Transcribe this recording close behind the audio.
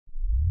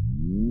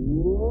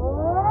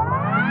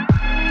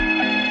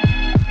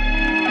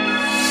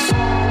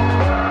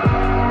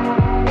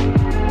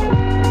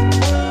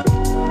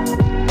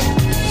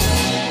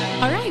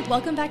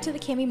welcome back to the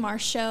Cami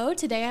Marsh Show.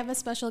 Today I have a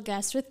special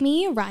guest with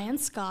me, Ryan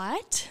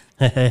Scott.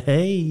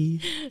 Hey.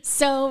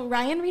 So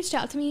Ryan reached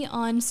out to me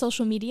on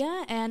social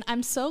media, and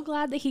I'm so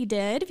glad that he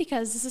did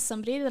because this is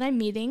somebody that I'm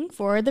meeting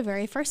for the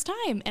very first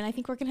time, and I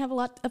think we're going to have a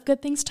lot of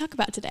good things to talk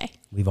about today.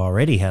 We've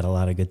already had a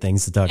lot of good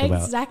things to talk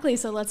about. Exactly,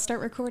 so let's start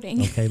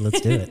recording. Okay, let's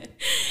do it.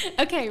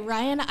 Okay,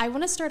 Ryan, I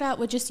want to start out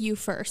with just you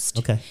first.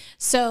 Okay.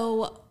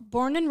 So,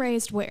 born and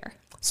raised where?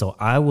 So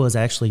I was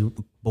actually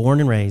born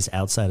and raised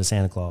outside of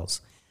Santa Claus,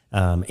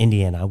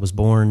 Indiana. I was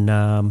born,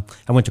 I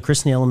went to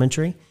Christian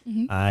Elementary.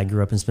 Mm-hmm. I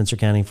grew up in Spencer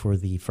County for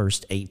the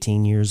first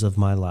 18 years of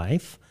my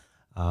life.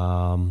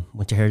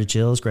 Went to Heritage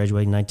Hills,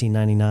 graduated in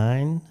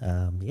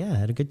 1999. I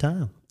had a good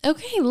time.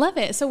 Okay, love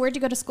it. So where'd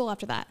you go to school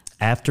after that?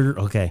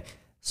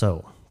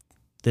 So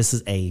this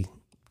is a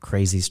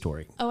crazy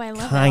story. Oh, I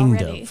love kind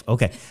it already. of.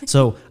 Okay,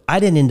 so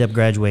I didn't end up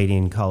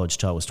graduating college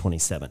till I was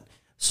 27.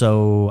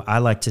 So I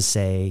like to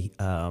say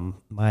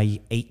my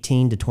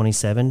 18 to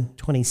 27,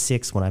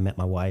 26 when I met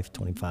my wife,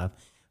 25,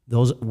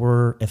 those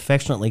were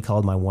affectionately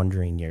called my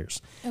wandering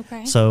years.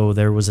 Okay. So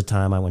there was a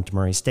time I went to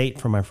Murray State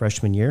for my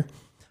freshman year,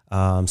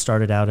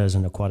 started out as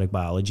an aquatic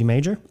biology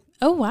major.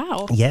 Oh,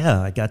 wow.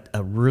 Yeah, I got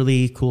a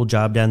really cool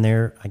job down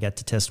there. I got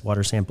to test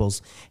water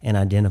samples and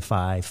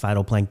identify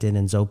phytoplankton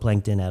and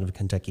zooplankton out of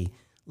Kentucky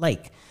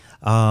Lake.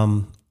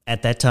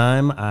 At that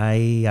time,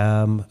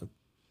 I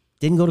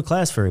didn't go to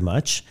class very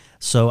much.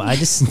 So I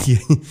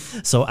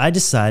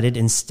decided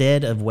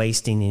instead of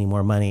wasting any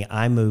more money,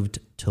 I moved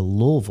to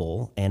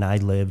Louisville and I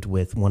lived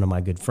with one of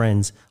my good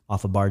friends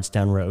off of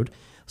Bardstown Road.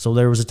 So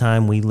there was a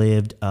time we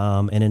lived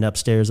in an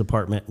upstairs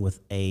apartment with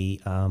a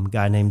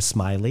guy named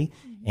Smiley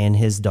and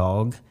his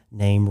dog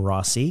named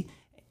Rossi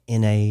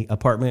in a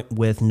apartment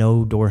with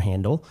no door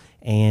handle.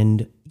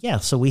 And yeah,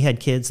 so we had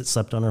kids that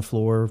slept on our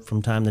floor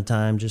from time to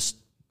time. Just,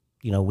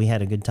 we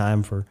had a good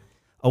time for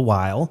a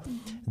while.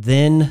 Mm-hmm.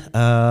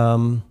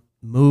 Then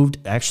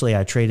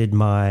I traded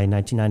my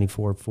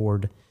 1994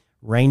 Ford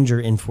Ranger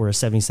in for a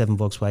 77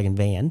 Volkswagen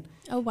van.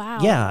 Oh, wow.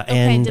 Yeah. Okay,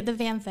 and did the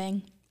van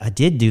thing. I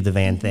did do the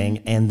van thing.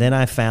 And then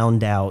I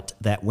found out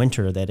that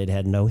winter that it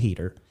had no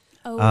heater,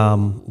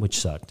 which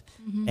sucked.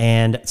 Mm-hmm.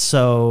 And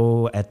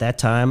so at that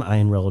time I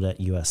enrolled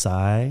at USI.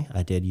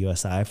 I did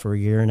USI for a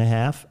year and a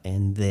half.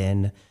 And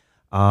then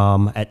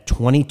at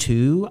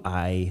 22,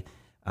 I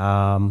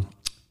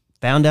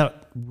found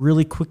out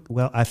really quick.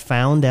 Well, I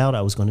found out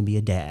I was going to be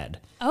a dad.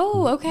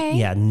 Oh, okay.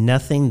 Yeah,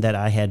 nothing that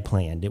I had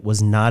planned. It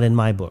was not in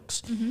my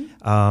books.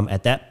 Mm-hmm.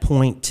 At that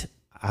point,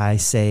 I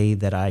say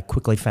that I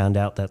quickly found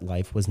out that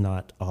life was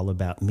not all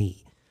about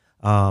me.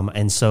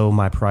 And so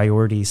my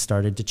priorities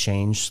started to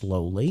change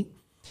slowly.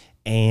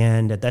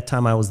 And at that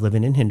time, I was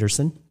living in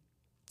Henderson.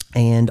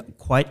 And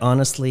quite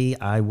honestly,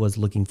 I was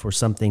looking for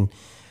something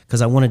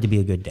because I wanted to be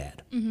a good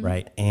dad, mm-hmm.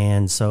 right?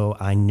 And so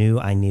I knew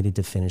I needed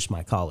to finish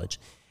my college.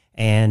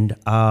 And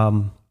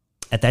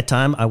at that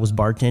time, I was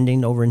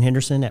bartending over in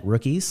Henderson at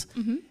Rookies,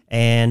 mm-hmm.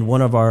 and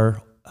one of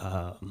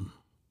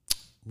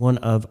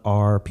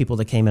our people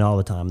that came in all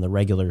the time, the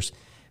regulars,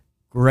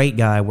 great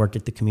guy, worked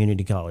at the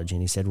community college,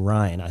 and he said,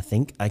 "Ryan, I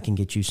think I can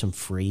get you some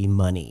free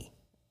money."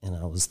 And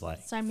I was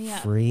like, "Sign me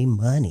up." Free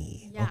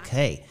money, yeah.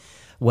 Okay.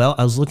 Well,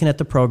 I was looking at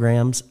the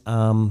programs,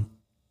 and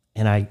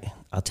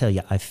I'll tell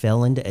you, I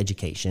fell into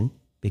education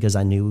because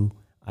I knew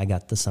I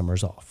got the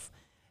summers off,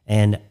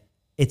 and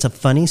it's a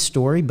funny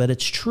story, but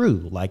it's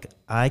true. Like,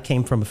 I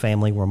came from a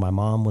family where my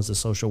mom was a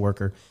social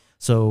worker,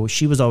 so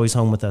she was always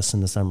home with us in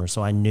the summer.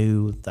 So I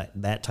knew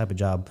that type of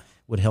job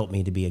would help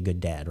me to be a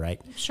good dad,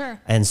 right? Sure.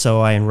 And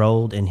so I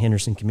enrolled in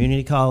Henderson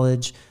Community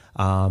College,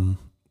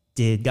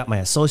 got my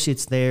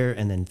associates there,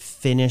 and then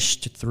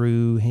finished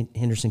through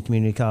Henderson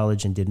Community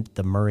College and did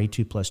the Murray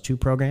 2+2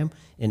 program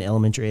in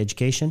elementary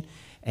education.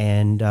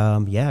 And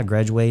I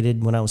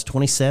graduated when I was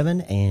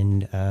 27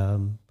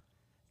 and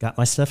got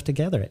my stuff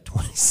together at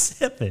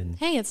 27.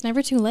 Hey, it's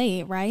never too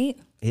late, right?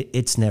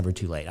 It's never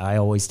too late. I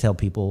always tell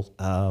people,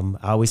 I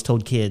always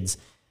told kids,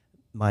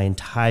 my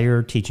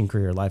entire teaching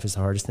career, life is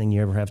the hardest thing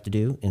you ever have to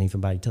do. And if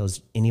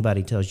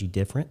anybody tells you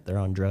different, they're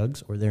on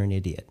drugs or they're an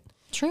idiot.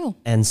 True.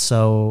 And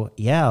so,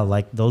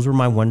 those were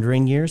my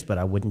wondering years, but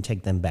I wouldn't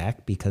take them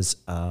back because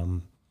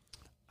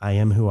I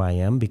am who I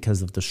am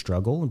because of the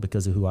struggle and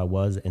because of who I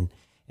was. And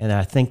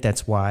I think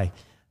that's why,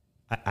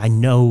 I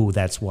know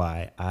that's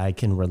why I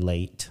can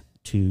relate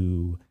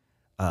to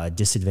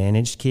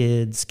disadvantaged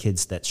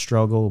kids that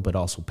struggle, but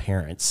also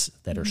parents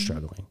that are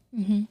struggling.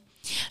 Mm-hmm.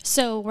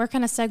 So we're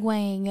kind of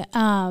segueing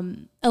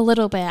a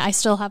little bit. I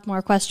still have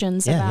more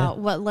questions about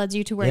what led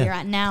you to where you're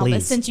at now, please.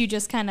 But since you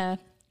just kind of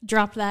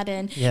dropped that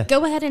in,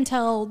 go ahead and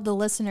tell the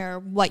listener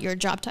what your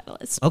job title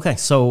is. Okay,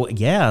 so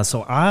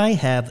I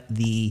have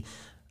the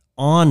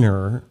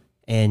honor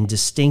and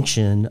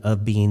distinction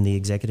of being the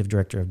executive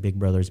director of Big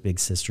Brothers Big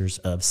Sisters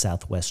of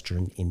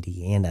Southwestern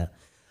Indiana.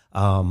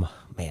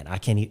 I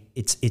can't.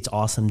 It's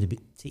awesome to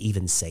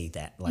even say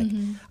that. Like,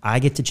 I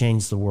get to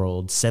change the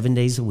world 7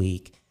 days a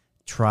week.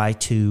 Try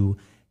to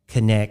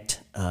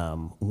connect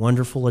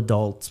wonderful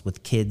adults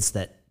with kids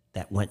that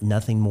want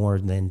nothing more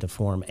than to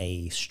form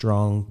a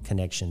strong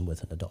connection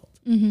with an adult.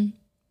 Mm-hmm.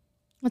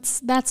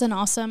 That's an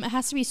awesome. It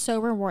has to be so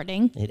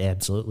rewarding. It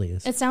absolutely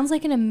is. It sounds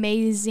like an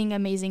amazing,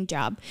 amazing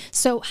job.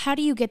 So how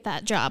do you get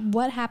that job?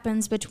 What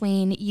happens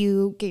between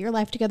you get your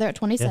life together at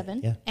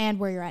 27 and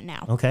where you're at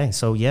now? Okay.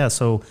 So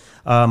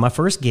my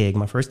first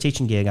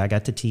teaching gig, I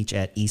got to teach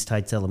at East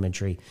Heights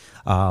Elementary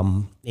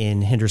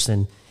in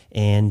Henderson.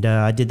 And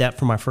I did that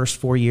for my first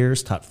 4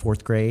 years, taught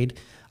fourth grade.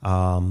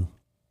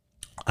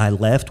 I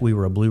left. We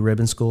were a blue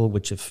ribbon school,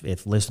 which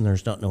if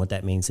listeners don't know what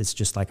that means, it's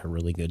just like a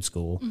really good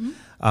school.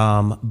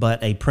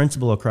 But a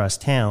principal across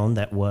town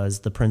that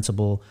was the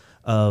principal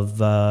of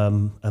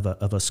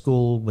a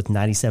school with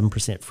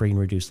 97% free and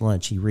reduced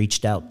lunch, he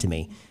reached out to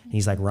me.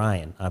 He's like,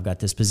 Ryan, I've got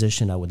this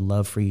position. I would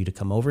love for you to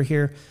come over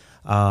here.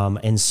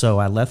 And so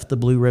I left the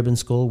blue ribbon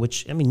school,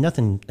 which, I mean,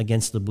 nothing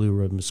against the blue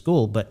ribbon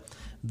school, but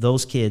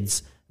those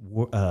kids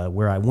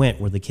where I went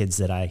were the kids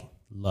that I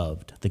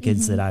loved, the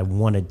kids that I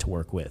wanted to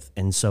work with.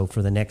 And so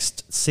for the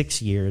next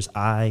 6 years,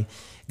 I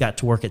got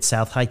to work at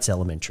South Heights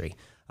Elementary,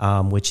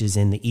 which is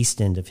in the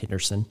east end of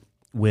Henderson,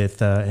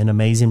 with an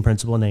amazing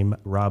principal named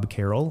Rob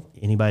Carroll.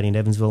 Anybody in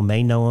Evansville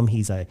may know him.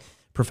 He's a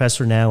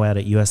professor now out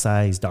at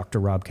USI. He's Dr.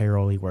 Rob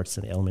Carroll. He works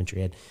in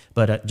elementary ed,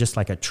 but just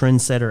like a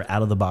trendsetter,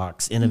 out of the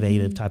box,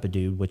 innovative type of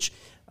dude, which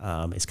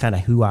is kind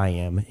of who I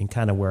am and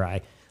kind of where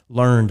I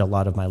learned a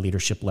lot of my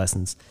leadership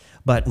lessons.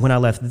 But when I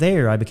left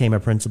there, I became a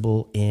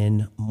principal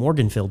in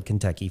Morganfield,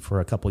 Kentucky for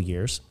a couple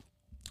years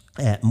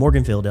at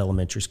Morganfield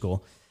Elementary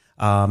School.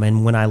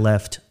 And when I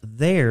left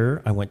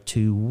there, I went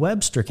to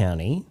Webster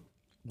County.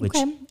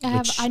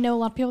 I know a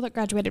lot of people that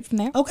graduated from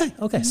there.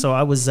 Okay. So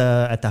I was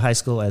at the high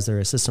school as their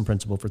assistant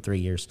principal for 3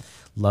 years.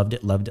 Loved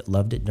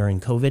it during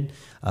COVID.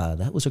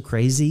 That was a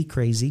crazy,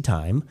 crazy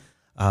time.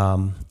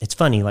 It's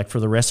funny, like for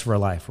the rest of our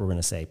life, we're going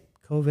to say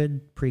COVID,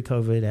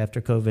 pre-COVID,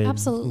 after COVID.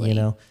 Absolutely. You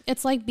know,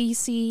 it's like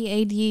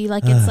BC, AD,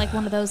 like it's like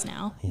one of those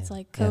now. It's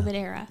like COVID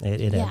era.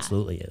 It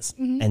absolutely is.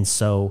 And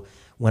so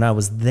when I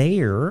was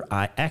there,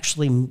 I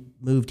actually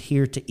moved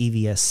here to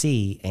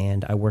EVSC,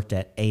 and I worked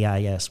at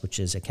AIS, which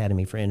is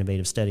Academy for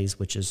Innovative Studies,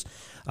 which is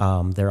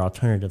their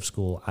alternative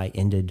school. I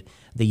ended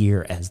the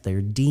year as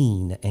their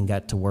dean and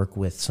got to work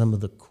with some of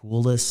the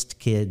coolest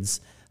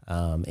kids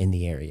in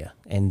the area.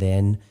 And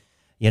then,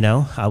 you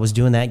know, I was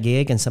doing that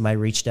gig and somebody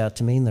reached out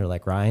to me and they're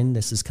like, Ryan,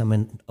 this is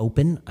coming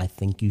open. I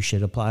think you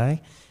should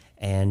apply.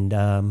 And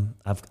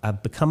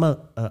I've become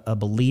a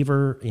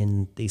believer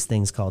in these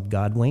things called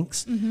God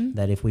winks,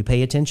 that if we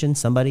pay attention,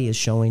 somebody is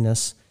showing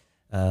us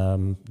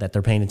that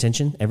they're paying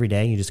attention every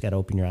day. You just got to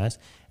open your eyes.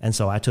 And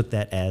so I took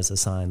that as a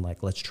sign,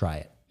 like, let's try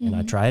it. And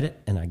I tried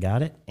it and I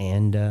got it.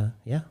 And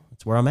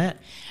that's where I'm at.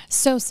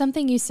 So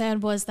something you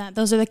said was that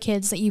those are the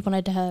kids that you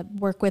wanted to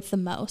work with the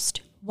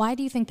most. Why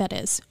do you think that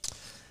is?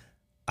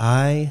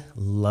 I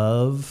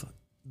love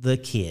the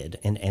kid,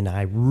 and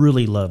I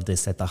really love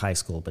this at the high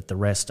school, but the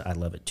rest, I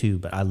love it too.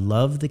 But I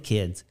love the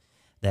kids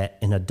that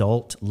an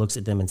adult looks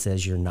at them and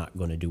says, you're not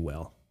going to do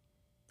well.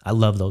 I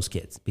love those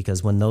kids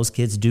because when those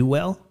kids do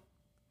well,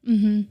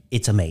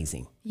 it's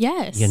amazing.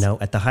 Yes. You know,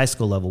 at the high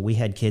school level, we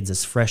had kids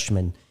as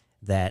freshmen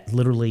that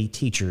literally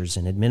teachers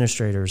and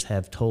administrators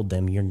have told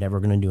them, you're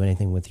never going to do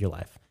anything with your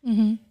life.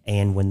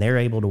 And when they're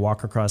able to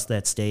walk across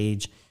that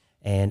stage,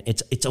 and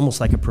it's almost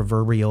like a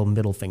proverbial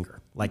middle finger.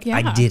 Like,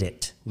 I did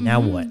it. Now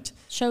what?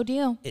 Show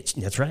deal.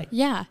 That's right.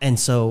 Yeah. And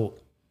so,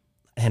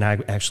 and I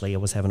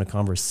was having a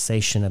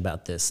conversation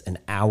about this an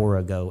hour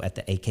ago at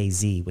the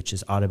AKZ, which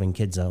is Audubon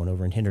Kid Zone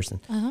over in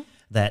Henderson,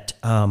 that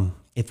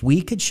if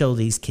we could show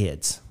these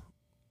kids,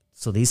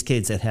 so these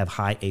kids that have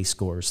high ACE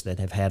scores, that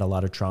have had a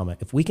lot of trauma,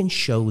 if we can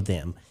show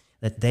them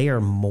that they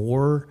are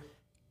more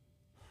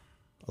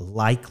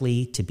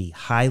likely to be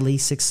highly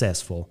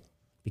successful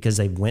because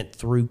they went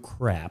through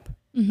crap.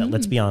 That,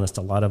 let's be honest,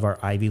 a lot of our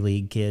Ivy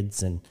League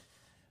kids and,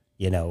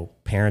 you know,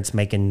 parents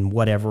making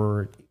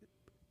whatever,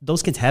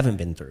 those kids haven't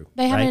been through.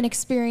 They haven't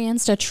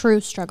experienced a true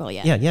struggle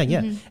yet.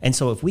 Yeah. And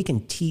so if we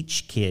can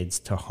teach kids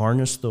to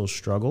harness those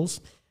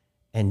struggles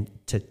and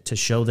to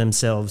show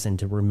themselves and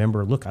to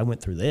remember, look, I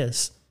went through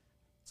this.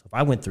 So if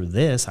I went through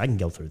this, I can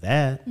go through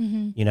that,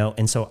 you know?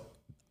 And so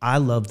I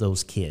love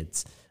those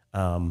kids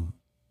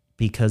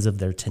because of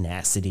their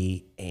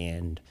tenacity,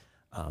 and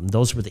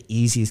those were the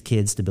easiest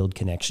kids to build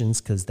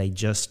connections because they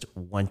just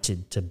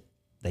wanted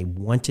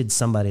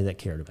somebody that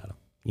cared about them.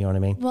 You know what I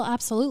mean? Well,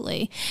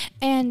 absolutely.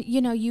 And,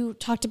 you know, you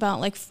talked about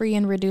like free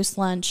and reduced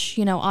lunch.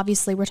 You know,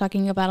 obviously we're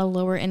talking about a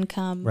lower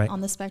income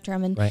on the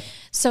spectrum. And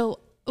so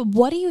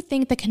what do you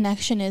think the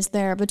connection is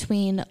there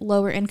between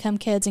lower income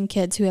kids and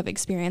kids who have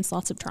experienced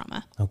lots of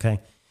trauma? Okay.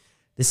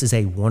 This is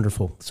a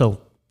wonderful,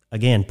 so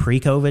again,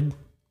 pre-COVID,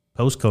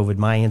 post-COVID,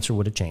 my answer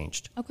would have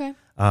changed. Okay.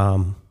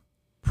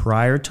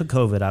 Prior to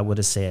COVID, I would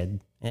have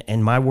said,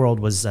 and my world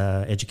was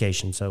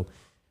education, so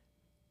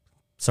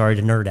sorry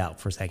to nerd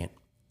out for a second.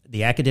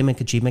 The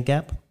academic achievement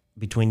gap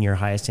between your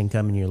highest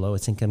income and your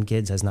lowest income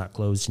kids has not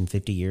closed in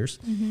 50 years.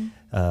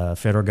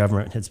 Federal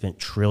government has spent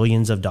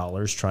trillions of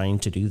dollars trying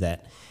to do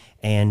that.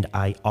 And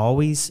I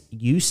always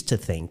used to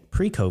think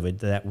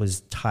pre-COVID that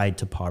was tied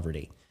to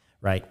poverty,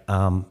 right?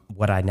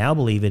 What I now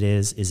believe it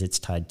is it's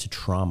tied to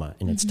trauma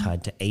and it's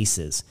tied to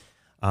ACEs.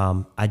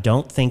 I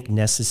don't think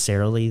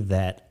necessarily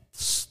that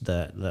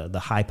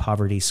the high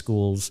poverty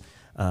schools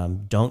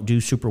don't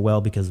do super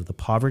well because of the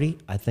poverty.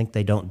 I think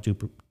they don't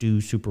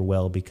do super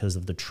well because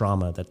of the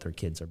trauma that their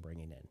kids are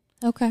bringing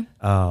in. Okay.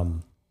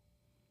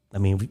 I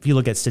mean, if you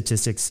look at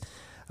statistics,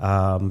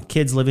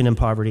 kids living in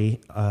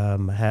poverty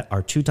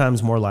are 2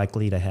 times more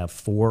likely to have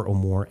 4 or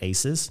more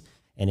ACEs.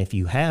 And if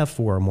you have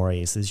 4 or more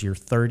ACEs, you're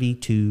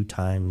 32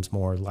 times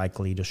more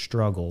likely to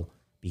struggle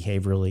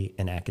behaviorally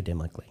and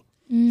academically.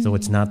 Mm-hmm. So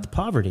it's not the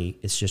poverty,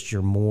 it's just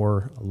you're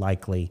more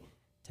likely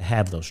to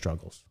have those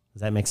struggles.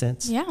 Does that make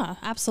sense? Yeah,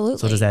 absolutely.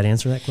 So does that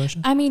answer that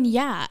question? I mean,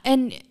 yeah.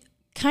 And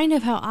kind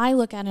of how I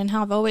look at it and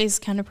how I've always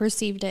kind of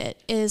perceived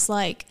it is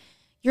like,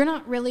 you're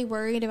not really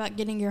worried about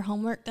getting your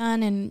homework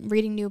done and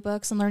reading new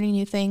books and learning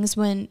new things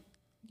when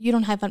you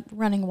don't have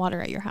running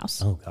water at your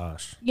house. Oh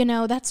gosh. You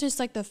know, that's just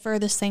like the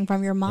furthest thing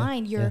from your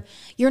mind.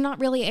 You're not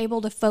really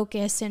able to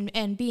focus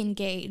and be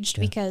engaged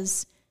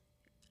because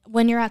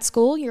when you're at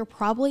school, you're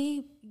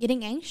probably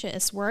getting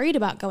anxious, worried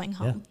about going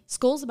home.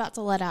 School's about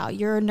to let out.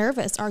 You're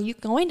nervous. Are you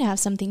going to have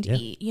something to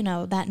eat, you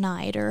know, that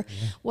night or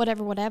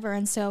whatever.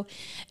 And so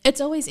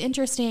it's always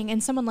interesting.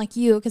 And someone like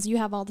you, because you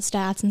have all the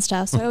stats and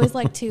stuff. So I always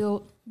like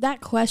to,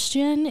 that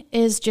question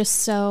is just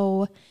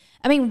so,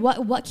 I mean,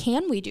 what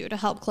can we do to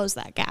help close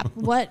that gap?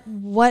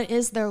 What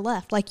is there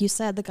left? Like you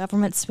said, the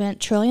government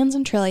spent trillions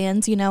and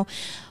trillions, you know.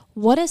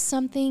 What is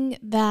something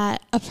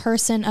that a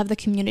person of the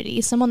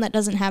community, someone that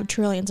doesn't have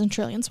trillions and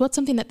trillions, what's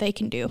something that they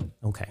can do?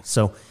 Okay.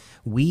 So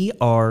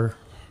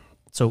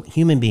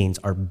human beings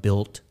are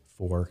built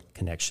for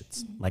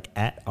connections. Mm-hmm. Like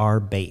at our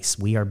base,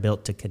 we are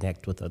built to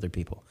connect with other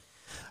people.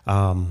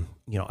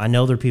 You know, I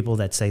know there are people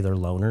that say they're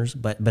loners,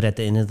 but at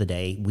the end of the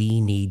day,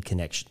 we need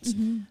connections.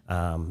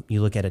 Mm-hmm.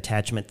 You look at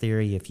attachment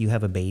theory. If you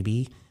have a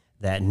baby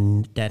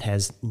that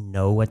has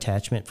no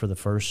attachment for the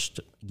first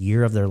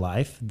year of their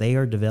life, they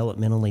are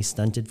developmentally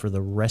stunted for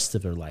the rest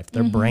of their life.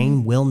 Their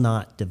brain will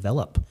not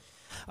develop.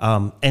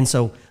 And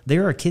so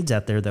there are kids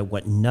out there that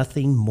want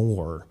nothing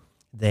more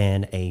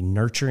than a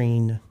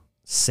nurturing,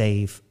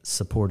 safe,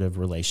 supportive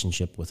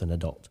relationship with an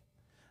adult.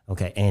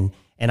 Okay. And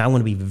I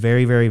want to be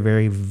very, very,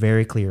 very,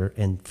 very clear.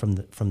 And from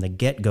the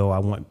get-go, I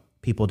want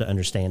people to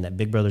understand that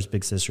Big Brothers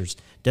Big Sisters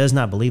does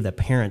not believe that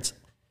parents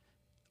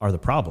are the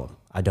problem.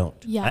 I don't.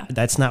 Yeah.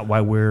 That's not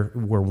why we're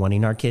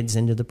wanting our kids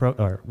into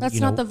the That's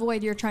not the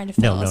void you're trying to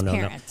fill as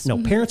parents.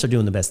 No, parents are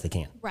doing the best they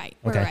can. Right.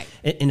 Okay.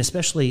 Right. And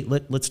especially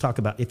let's talk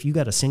about if you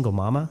got a single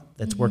mama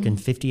that's working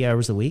 50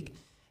 hours a week.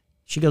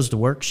 She goes to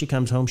work, she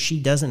comes home, she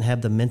doesn't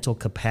have the mental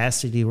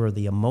capacity or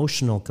the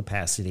emotional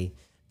capacity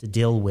to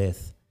deal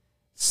with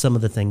some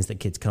of the things that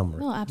kids come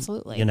with. Oh,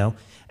 absolutely. You know?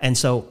 And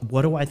so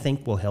what do I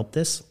think will help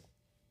this?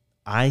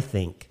 I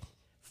think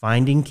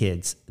finding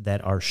kids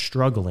that are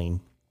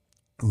struggling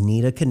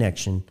need a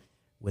connection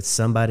with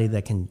somebody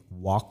that can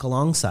walk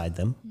alongside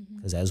them,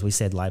 because as we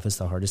said, life is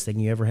the hardest thing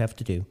you ever have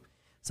to do.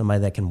 Somebody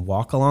that can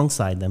walk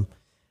alongside them,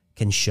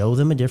 can show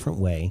them a different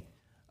way,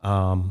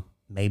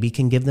 maybe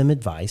can give them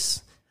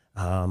advice,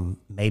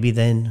 maybe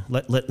then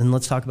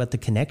let's talk about the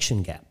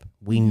connection gap.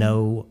 We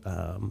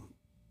know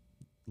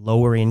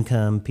lower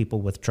income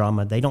people with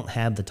trauma, they don't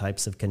have the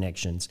types of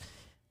connections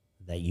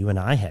that you and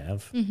I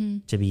have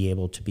to be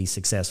able to be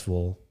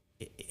successful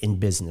in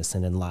business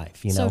and in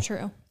life, you know.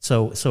 So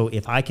true. So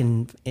if I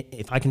can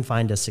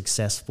find a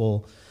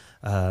successful,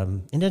 it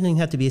doesn't even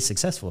have to be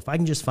successful. If I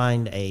can just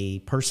find a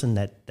person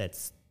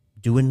that's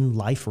doing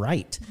life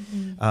right,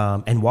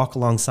 and walk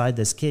alongside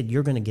this kid,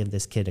 you're going to give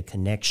this kid a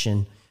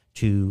connection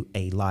to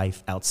a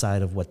life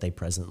outside of what they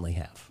presently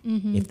have,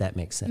 if that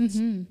makes sense.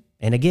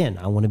 And again,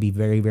 I want to be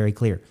very, very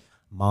clear.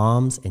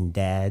 Moms and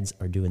dads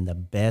are doing the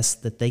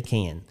best that they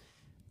can.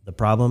 The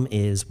problem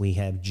is we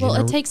have...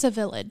 it takes a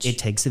village. It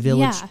takes a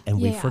village,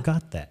 and we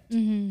forgot that.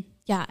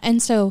 Yeah,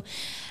 and so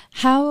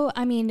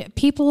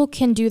people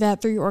can do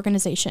that through your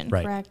organization,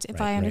 correct?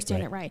 If I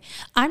understand it right.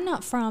 I'm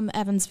not from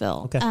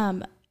Evansville.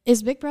 Okay.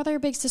 Is Big Brother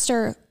Big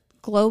Sister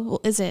global?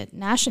 Is it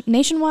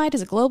nationwide?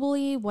 Is it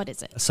globally? What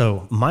is it?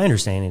 So my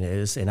understanding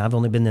is, and I've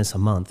only been this a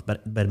month,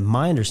 but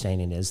my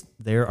understanding is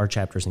there are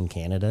chapters in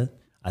Canada.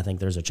 I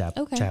think there's a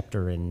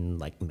chapter in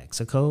like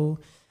Mexico,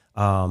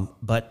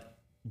 but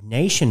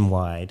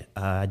nationwide,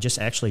 I just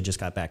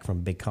got back from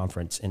a big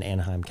conference in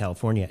Anaheim,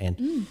 California,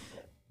 and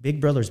Big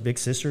Brothers Big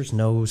Sisters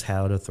knows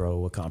how to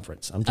throw a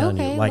conference. I'm telling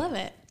you, like, love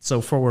it. So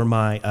for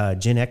my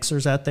Gen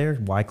Xers out there,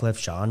 Wyclef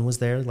Jean was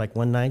there. Like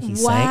one night he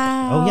sang.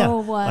 Wow. Oh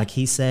yeah, like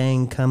he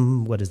sang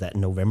what is that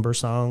November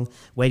song?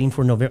 Waiting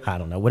for November. I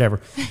don't know, whatever.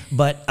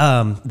 But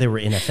there were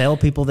NFL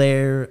people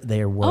there.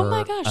 There were oh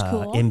my gosh,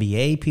 cool.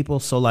 NBA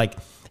people. So like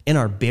in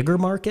the bigger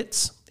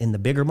markets,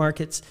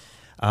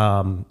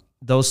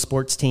 those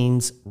sports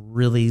teams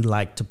really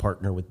like to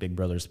partner with Big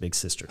Brothers Big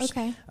Sisters.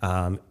 Okay.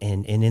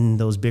 And in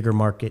those bigger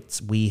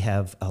markets, we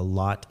have a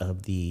lot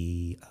of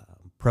the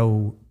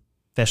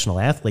professional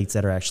athletes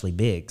that are actually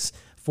bigs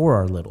for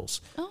our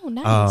littles. Oh,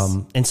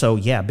 nice. And so,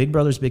 yeah, Big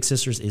Brothers Big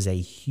Sisters is a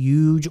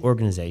huge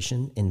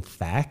organization. In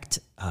fact,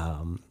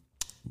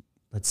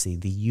 let's see,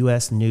 the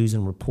U.S. News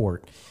and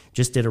Report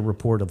just did a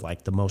report of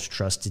like the most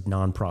trusted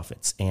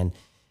nonprofits, and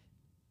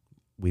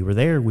we were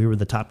there. We were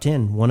the top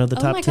 10, one of the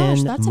top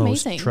 10 most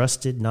amazing.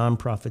 Trusted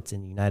nonprofits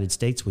in the United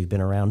States. We've been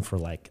around for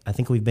I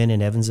think we've been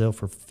in Evansville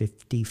for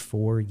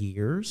 54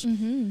 years.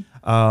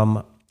 Mm-hmm.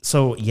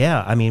 So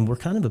yeah, I mean, we're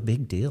kind of a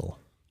big deal.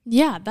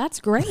 Yeah, that's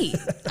great.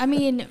 I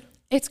mean,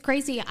 it's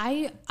crazy.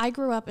 I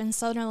grew up in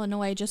Southern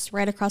Illinois, just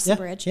right across the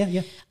bridge.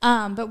 Yeah.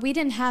 But we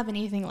didn't have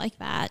anything like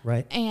that.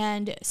 Right.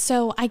 And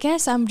so I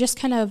guess I'm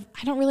just I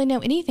don't really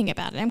know anything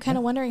about it. I'm kind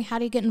of wondering, how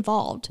do you get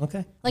involved?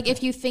 Okay.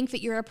 If you think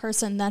that you're a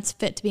person that's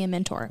fit to be a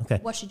mentor,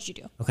 what should you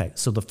do? Okay.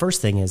 So the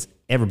first thing is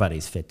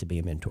everybody's fit to be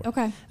a mentor.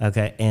 Okay.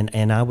 Okay.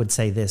 And I would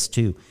say this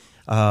too.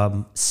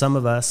 Some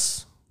of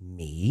us,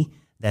 me,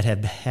 that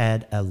have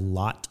had a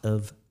lot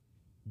of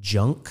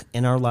junk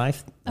in our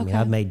life. I mean,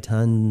 I've made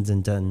tons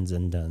and tons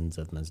and tons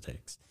of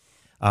mistakes.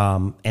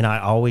 And I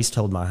always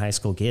told my high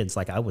school kids,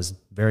 I was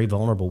very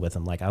vulnerable with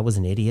them. I was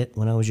an idiot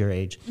when I was your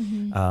age.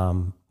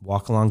 Mm-hmm.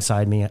 Walk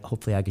alongside me.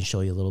 Hopefully I can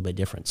show you a little bit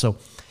different. So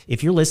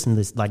if you're listening to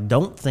this,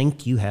 don't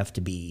think you have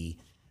to be,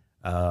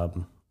 I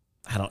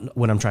don't know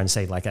what I'm trying to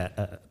say,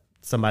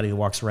 somebody who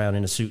walks around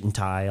in a suit and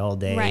tie all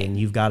day, right, and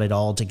you've got it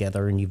all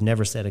together and you've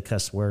never said a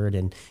cuss word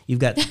and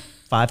you've got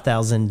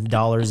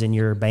 $5,000 in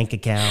your bank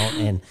account.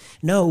 And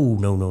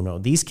no.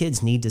 These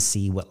kids need to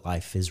see what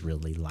life is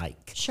really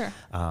like. Sure.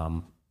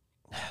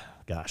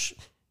 Gosh,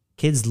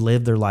 kids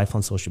live their life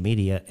on social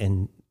media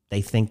and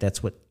they think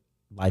that's what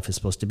life is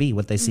supposed to be,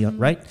 what they see,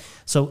 right?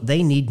 So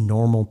they need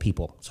normal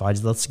people. So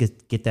let's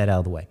get that out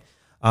of the way.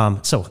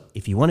 So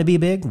if you want to be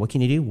big, what can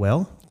you do?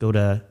 Well, go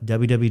to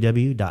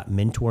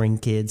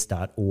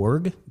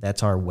www.mentoringkids.org.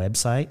 That's our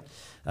website.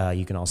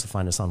 You can also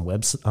find us on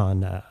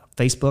Facebook.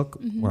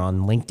 Mm-hmm. We're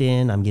on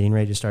LinkedIn. I'm getting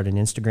ready to start an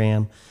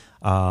Instagram.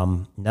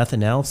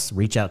 Nothing else,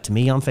 reach out to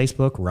me on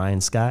Facebook,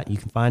 Ryan Scott. You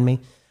can find me.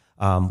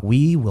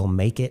 We will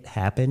make it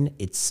happen.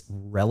 It's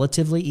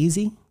relatively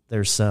easy.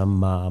 There's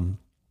some,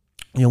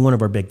 one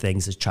of our big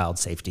things is child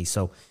safety.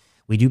 So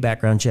we do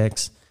background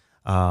checks.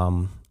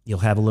 You'll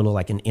have a little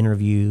an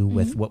interview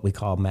with what we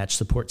call match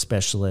support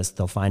specialists.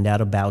 They'll find out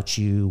about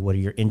you. What are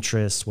your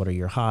interests? What are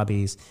your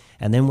hobbies?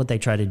 And then what they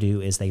try to do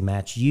is they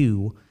match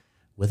you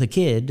with a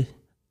kid,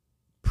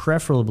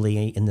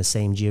 preferably in the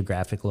same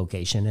geographic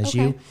location as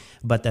you,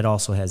 but that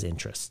also has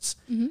interests.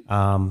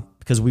 Mm-hmm.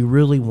 Because we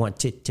really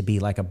want it to be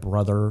like a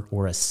brother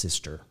or a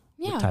sister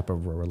type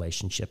of a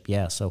relationship.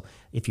 Yeah. So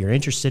if you're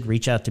interested,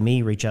 reach out to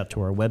me, reach out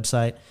to our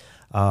website.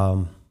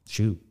 Call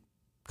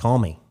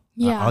me.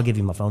 Yeah. I'll give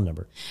you my phone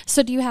number.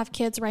 So do you have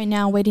kids right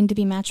now waiting to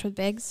be matched with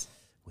bigs?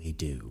 We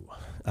do.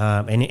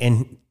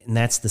 And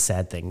that's the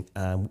sad thing.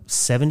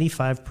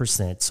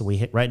 75%. So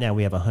right now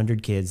we have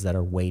 100 kids that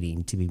are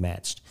waiting to be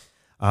matched.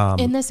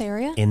 In this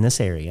area? In this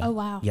area. Oh,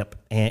 wow. Yep.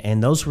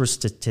 And those were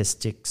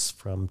statistics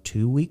from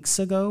 2 weeks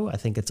ago. I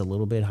think it's a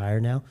little bit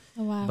higher now.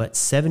 Oh, wow. But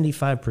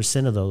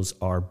 75% of those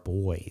are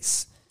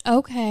boys.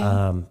 Okay.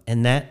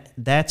 And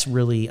that's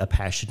really a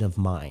passion of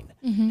mine.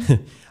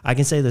 Mm-hmm. I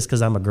can say this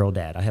because I'm a girl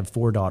dad. I have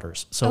 4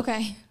 daughters. So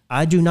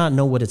I do not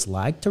know what it's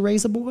like to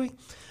raise a boy.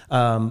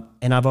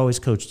 And I've always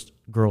coached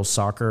girls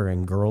soccer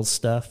and girls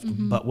stuff.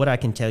 Mm-hmm. But what I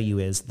can tell you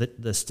is that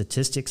the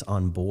statistics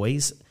on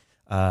boys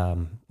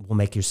will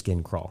make your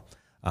skin crawl.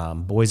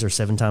 Boys are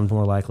 7 times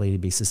more likely to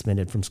be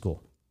suspended from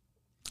school.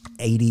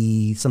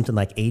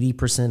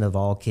 80% of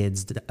all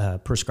kids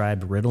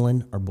prescribed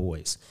Ritalin are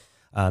boys.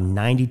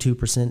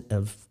 92%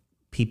 of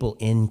people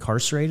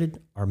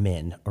incarcerated are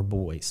men or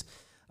boys.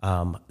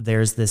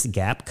 There's this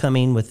gap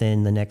coming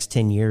within the next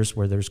 10 years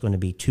where there's going to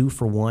be 2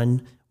 for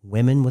 1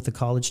 women with a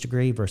college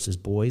degree versus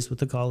boys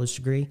with a college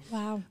degree.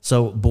 Wow.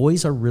 So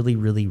boys are really,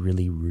 really,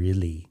 really,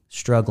 really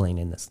struggling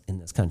in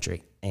this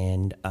country.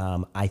 And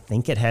I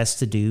think it has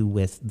to do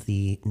with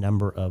the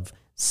number of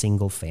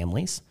single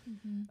families.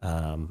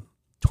 Mm-hmm.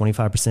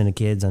 25% of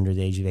kids under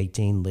the age of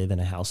 18 live in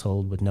a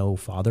household with no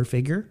father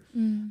figure.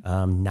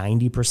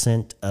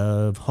 90%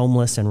 of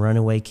homeless and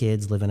runaway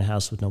kids live in a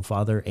house with no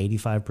father.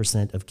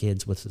 85% of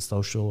kids with a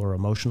social or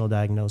emotional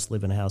diagnosis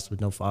live in a house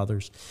with no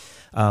fathers.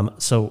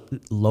 So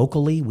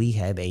locally, we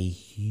have a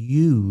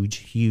huge,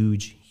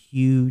 huge,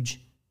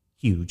 huge,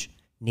 huge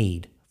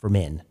need for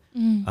men.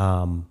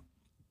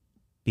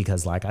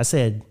 Because like I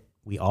said,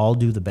 we all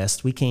do the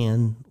best we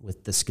can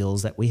with the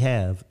skills that we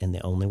have. And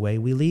the only way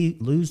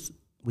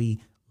we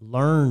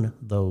learn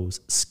those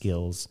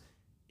skills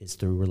is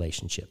through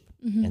relationship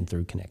and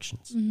through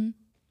connections. Mm-hmm.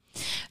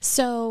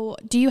 So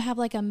do you have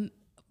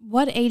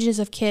what ages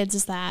of kids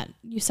is that?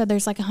 You said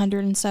there's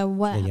 100, and so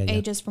what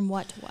ages from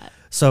what to what?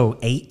 So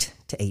 8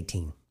 to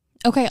 18.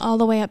 Okay, all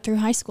the way up through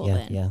high school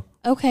then. Yeah.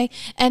 Okay,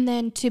 and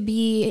then to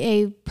be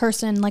a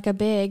person like a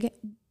big,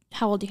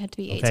 how old do you have to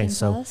be? 18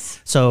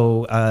 plus?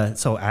 So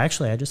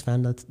actually I just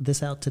found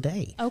this out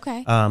today.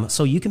 Okay.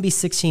 So you can be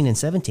 16 and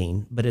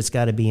 17, but it's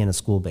got to be in a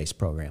school-based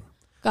program.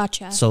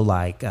 Gotcha. So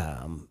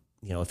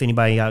if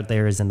anybody out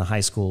there is in the high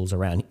schools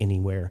around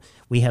anywhere,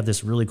 we have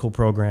this really cool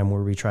program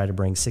where we try to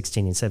bring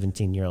 16 and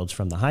 17-year-olds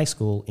from the high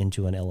school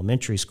into an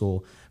elementary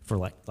school for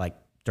like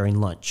during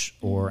lunch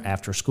or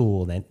after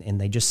school,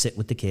 and they just sit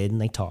with the kid and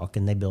they talk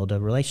and they build a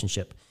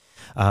relationship.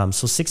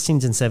 So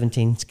 16s and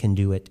 17s can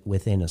do it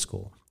within a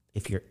school.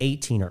 If you're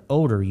 18 or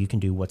older, you can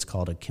do what's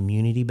called a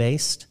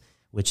community-based,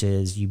 which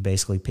is you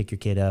basically pick your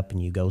kid up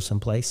and you go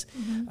someplace.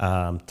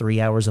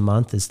 3 hours a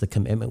month is the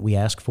commitment we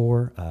ask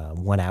for.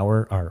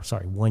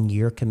 1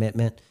 year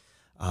commitment.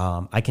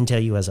 I can tell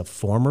you as a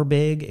former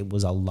big, it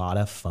was a lot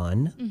of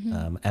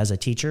fun. As a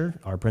teacher,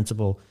 our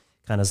principal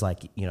kind of is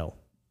like,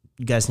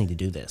 you guys need to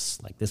do this.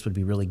 Like, this would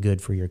be really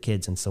good for your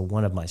kids. And so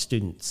one of my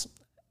students,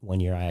 1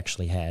 year I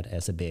actually had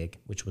as a big,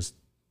 which was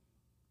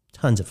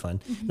tons of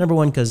fun. Number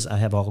one, because I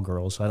have all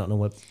girls, so I don't know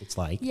what it's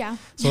like. Yeah.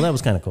 So that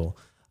was kind of cool.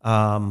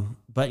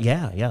 But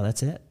yeah,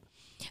 that's it.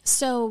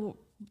 So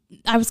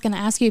I was going to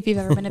ask you if you've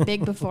ever been a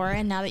big before,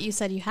 and now that you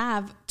said you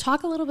have,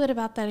 talk a little bit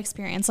about that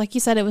experience. Like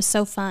you said, it was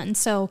so fun.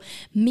 So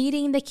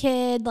meeting the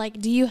kid, like,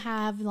 do you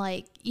have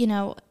I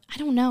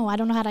don't know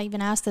how to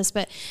even ask this,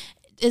 but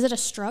is it a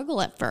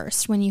struggle at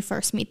first when you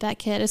first meet that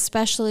kid,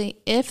 especially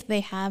if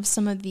they have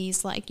some of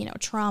these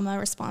trauma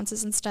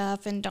responses and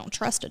stuff and don't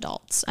trust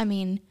adults? I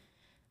mean,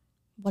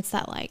 what's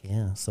that like?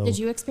 Yeah. So did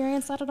you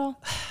experience that at all?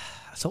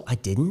 So I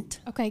didn't.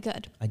 Okay,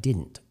 good. I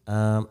didn't.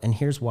 And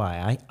here's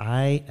why.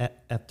 I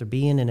after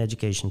being in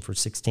education for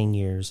 16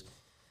 years,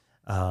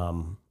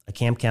 a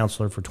camp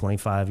counselor for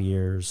 25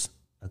 years,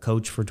 a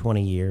coach for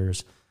 20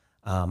 years,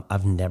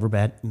 I've never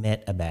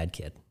met a bad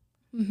kid.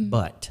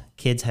 But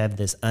kids have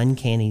this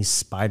uncanny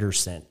spider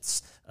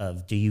sense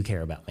of, do you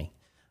care about me?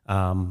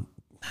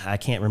 I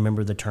can't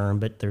remember the term,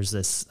 but there's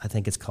this, I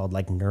think it's called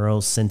like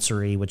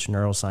neurosensory, which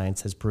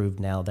neuroscience has proved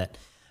now that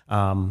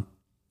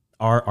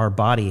our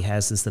body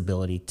has this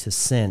ability to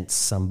sense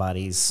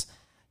somebody's,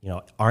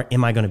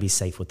 am I going to be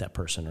safe with that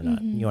person or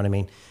not? You know what I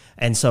mean?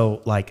 And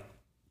so like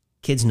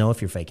kids know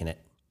if you're faking it.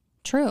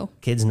 True.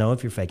 Kids know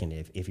if you're faking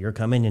it. If you're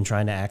coming and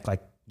trying to act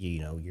like,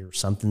 you're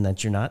something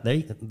that you're not,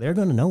 they're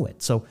going to know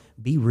it. So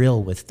be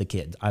real with the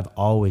kids. I've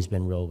always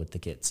been real with the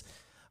kids.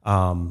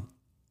 To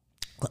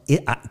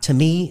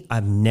me,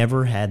 I've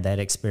never had that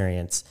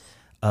experience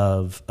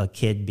of a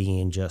kid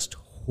being just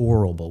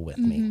horrible with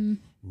me.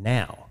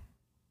 Now,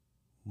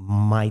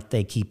 might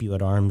they keep you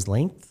at arm's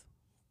length?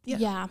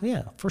 Yeah,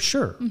 for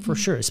sure. For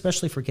sure.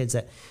 Especially for kids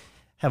that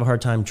have a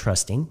hard time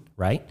trusting,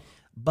 right?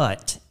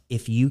 But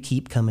if you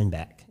keep coming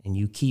back and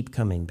you keep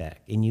coming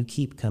back and you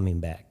keep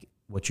coming back,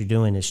 what you're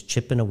doing is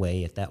chipping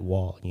away at that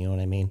wall. You know what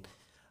I mean?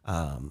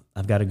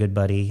 I've got a good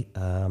buddy,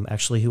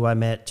 actually, who I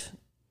met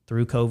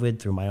through COVID,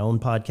 through my own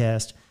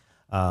podcast.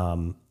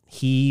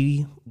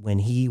 When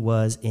he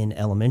was in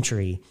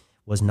elementary,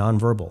 was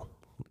nonverbal,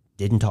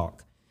 didn't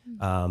talk.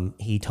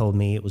 He told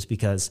me it was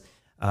because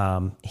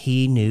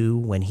he knew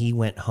when he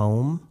went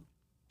home,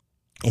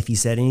 if he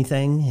said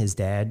anything, his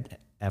dad,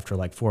 after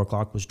like 4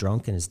 o'clock, was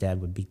drunk and his dad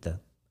would beat the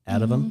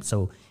out of him.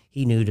 So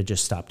he knew to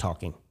just stop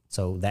talking.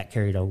 So that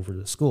carried over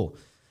to school.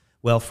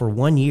 Well, for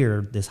 1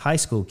 year, this high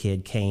school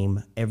kid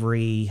came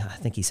every, I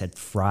think he said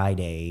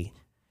Friday,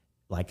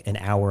 like an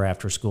hour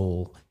after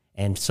school.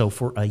 And so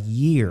for a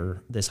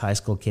year, this high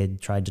school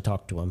kid tried to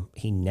talk to him.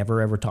 He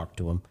never, ever talked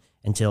to him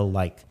until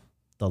like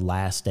the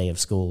last day of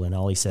school. And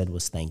all he said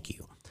was, thank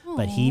you. Aww.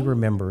 But he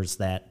remembers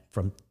that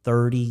from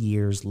 30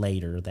 years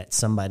later that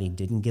somebody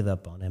didn't give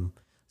up on him.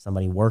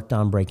 Somebody worked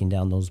on breaking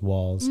down those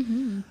walls.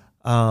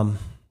 I'll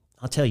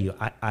tell you,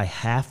 I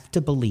have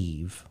to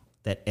believe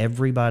that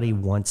everybody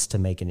wants to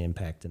make an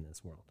impact in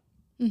this world.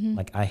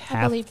 Like I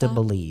have to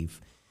believe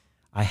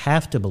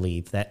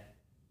that,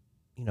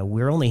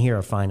 we're only here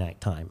a finite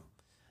time.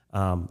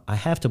 I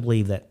have to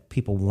believe that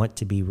people want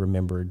to be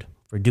remembered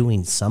for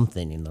doing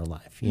something in their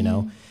life,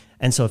 know?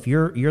 And so if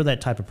you're that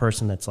type of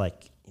person that's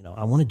like,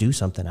 I want to do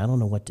something, I don't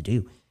know what to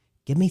do.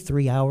 Give me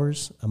 3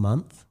 hours a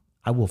month.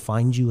 I will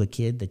find you a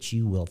kid that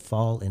you will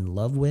fall in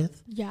love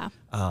with. Yeah.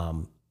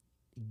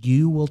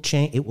 You will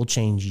change. It will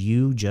change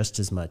you just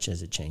as much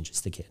as it changes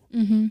the kid.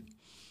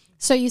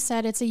 So you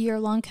said it's a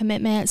year-long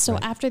commitment. So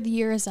after the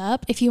year is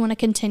up, if you want to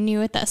continue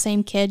with that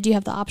same kid, do you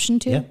have the option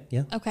to?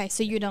 Yeah. Okay,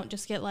 so you don't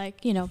just get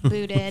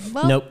booted.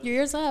 Well, nope. Your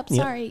year's up. Yep.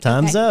 Sorry.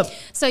 Time's up.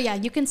 So yeah,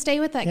 you can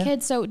stay with that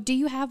kid. So do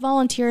you have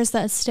volunteers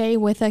that stay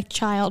with a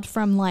child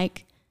from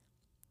like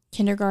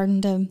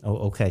kindergarten to?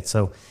 Oh, okay.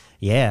 So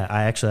yeah,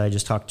 I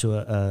just talked to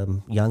a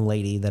young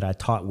lady that I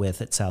taught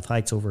with at South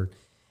Heights over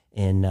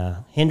in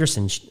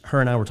Henderson. Her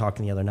and I were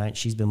talking the other night.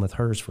 She's been with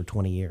hers for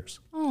 20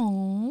 years.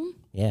 Oh.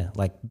 Yeah,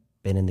 like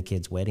been in the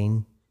kid's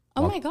wedding.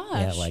 Oh my gosh.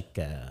 Yeah, like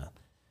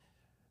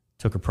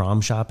took her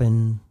prom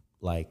shopping.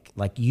 Like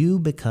you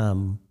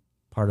become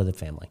part of the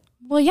family.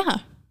 Well, yeah.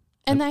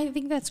 And I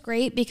think that's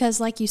great because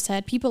like you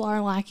said, people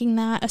are lacking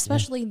that,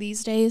 especially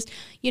these days.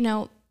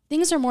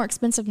 Things are more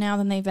expensive now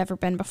than they've ever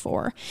been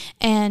before.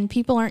 And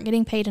people aren't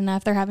getting paid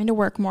enough. They're having to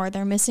work more.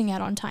 They're missing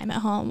out on time at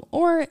home.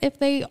 Or if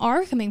they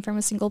are coming from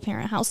a single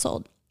parent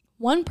household,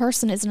 one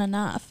person isn't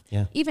enough.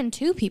 Yeah. Even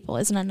two people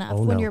isn't enough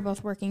when you're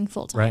both working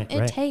full time. Right,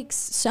 it takes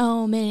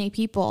so many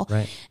people.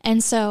 Right.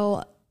 And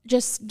so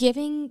just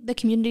giving the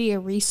community a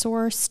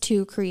resource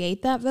to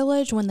create that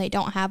village when they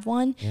don't have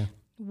one,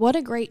 what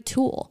a great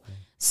tool.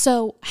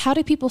 So how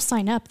do people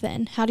sign up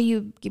then? How do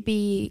you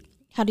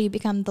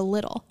become the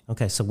little?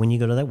 Okay, so when you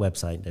go to that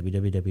website,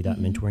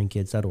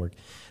 www.mentoringkids.org,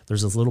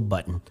 there's this little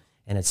button,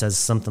 and it says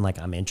something like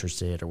 "I'm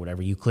interested" or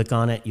whatever. You click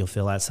on it, you'll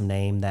fill out some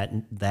name.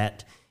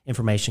 That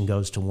information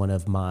goes to one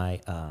of my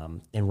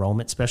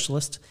enrollment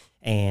specialists,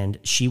 and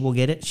she will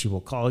get it. She will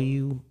call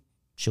you.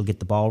 She'll get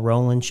the ball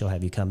rolling. She'll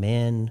have you come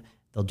in.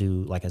 They'll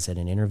do, like I said,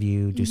 an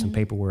interview, do some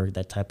paperwork,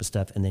 that type of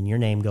stuff, and then your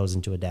name goes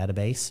into a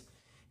database.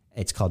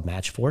 It's called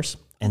Matchforce,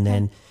 and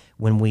then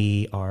when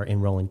we are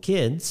enrolling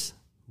kids,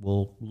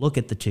 we'll look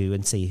at the two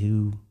and see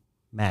who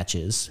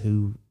matches,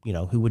 who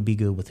would be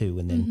good with who,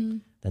 and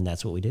then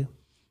that's what we do.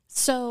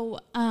 So,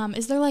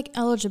 is there like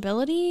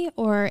eligibility,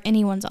 or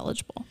anyone's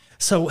eligible?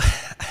 So,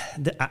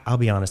 I'll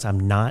be honest,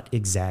 I'm not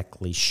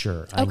exactly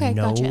sure. Okay, I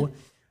know,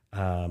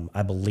 gotcha.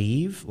 I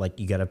believe like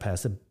you got to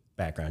pass a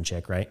background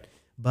check, right?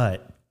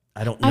 But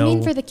I don't know. I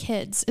mean, for the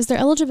kids, is there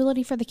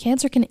eligibility for the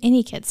kids, or can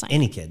any kid sign?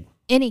 Any kid.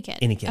 Any kid.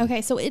 Any kid.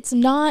 Okay, so it's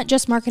not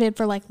just marketed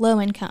for like low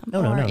income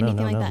anything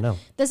like that. No.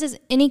 This is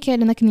any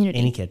kid in the community.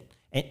 Any kid.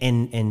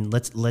 And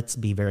let's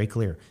be very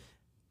clear.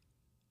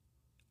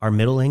 Our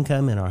middle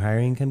income and our higher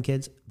income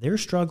kids, they're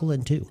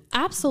struggling too.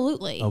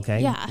 Absolutely.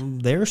 Okay. Yeah.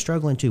 They're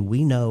struggling too.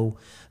 We know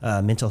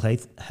mental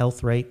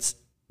health rates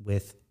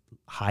with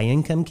high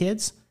income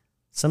kids,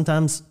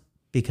 sometimes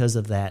because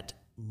of that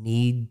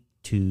need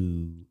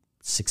to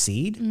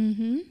succeed,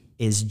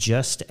 is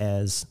just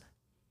as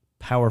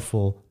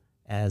powerful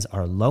as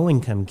our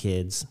low-income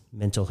kids'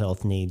 mental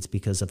health needs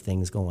because of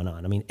things going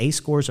on. I mean, A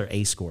scores are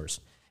A scores.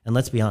 And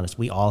let's be honest,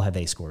 we all have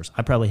A scores.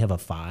 I probably have a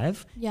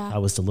 5. Yeah. If I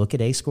was to look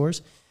at A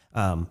scores.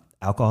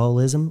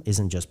 Alcoholism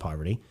isn't just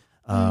poverty.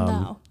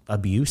 No.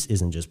 Abuse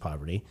isn't just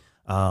poverty.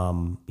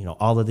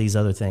 All of these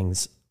other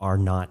things are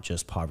not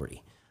just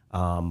poverty.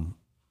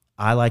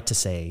 I like to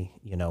say,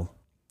 let's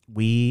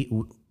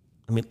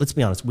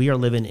be honest, we are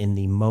living in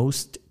the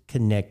most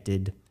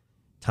connected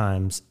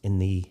times in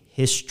the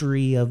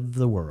history of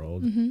the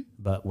world,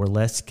 but we're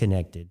less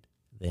connected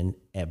than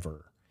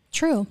ever.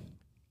 True.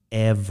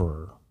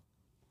 Ever.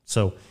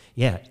 So,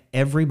 yeah,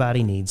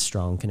 everybody needs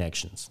strong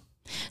connections.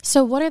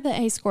 So what are the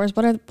A scores?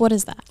 What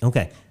is that?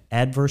 Okay.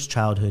 Adverse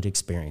childhood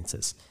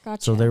experiences.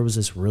 Gotcha. So there was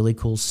this really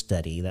cool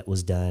study that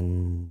was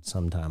done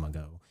some time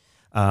ago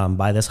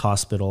by this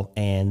hospital,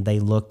 and they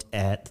looked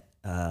at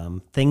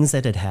things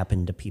that had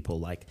happened to people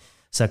like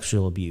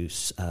sexual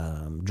abuse,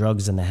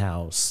 drugs in the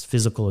house,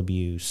 physical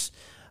abuse,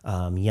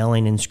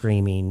 yelling and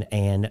screaming.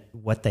 And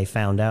what they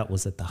found out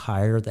was that the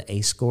higher the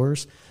A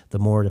scores, the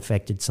more it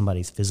affected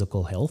somebody's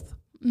physical health.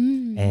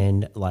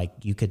 And like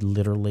you could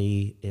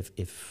literally,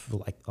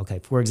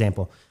 for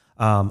example,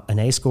 an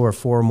A score of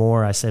 4 or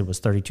more, I said was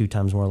 32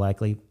 times more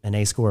likely. An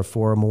A score of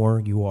 4 or more,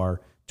 you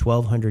are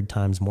 1,200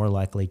 times more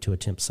likely to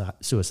attempt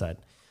suicide.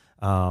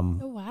 Oh,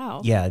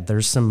 wow. Yeah,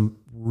 there's some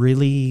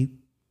really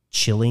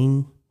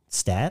chilling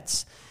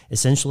stats.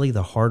 Essentially,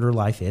 the harder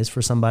life is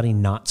for somebody,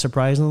 not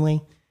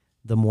surprisingly,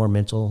 the more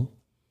mental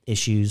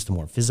issues, the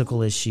more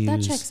physical issues.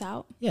 That checks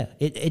out. Yeah,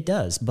 it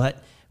does.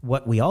 But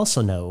what we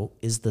also know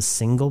is the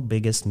single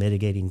biggest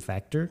mitigating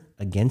factor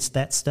against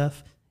that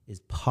stuff is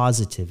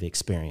positive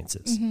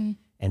experiences.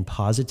 And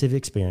positive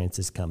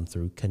experiences come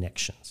through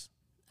connections.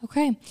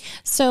 Okay.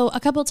 So a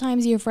couple of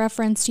times you've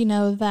referenced,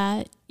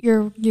 that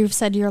you've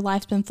said your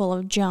life's been full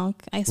of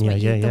junk. I swear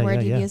the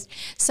word you've used.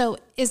 So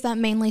is that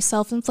mainly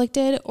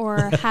self-inflicted, or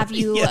have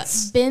you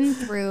Yes. been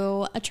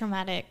through a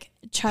traumatic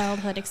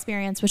childhood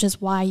experience, which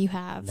is why you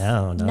have?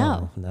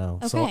 No.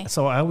 Okay.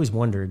 So I always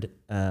wondered,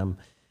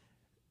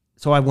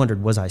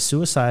 was I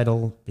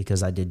suicidal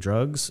because I did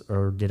drugs,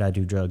 or did I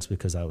do drugs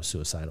because I was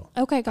suicidal?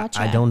 Okay,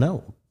 gotcha. I don't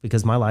know,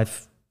 because my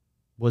life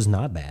was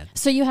not bad.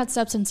 So you had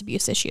substance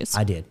abuse issues?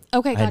 I did.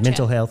 Okay, gotcha. I had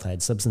mental health. I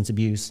had substance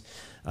abuse.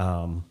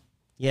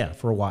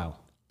 For a while.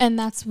 And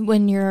that's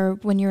when you're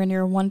in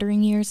your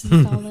wondering years, as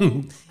you call it,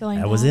 going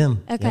That down? was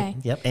him. Okay.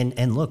 Yep.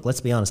 And look,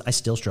 let's be honest. I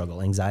still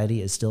struggle.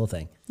 Anxiety is still a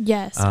thing.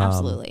 Yes,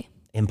 absolutely.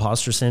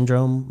 Imposter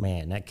syndrome,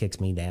 man, that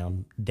kicks me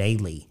down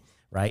daily,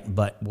 right?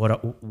 But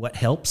what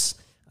helps?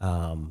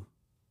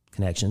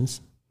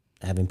 Connections,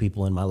 having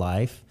people in my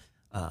life,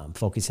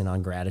 focusing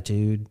on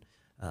gratitude,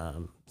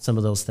 some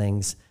of those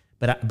things.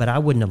 But I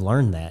wouldn't have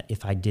learned that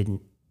if I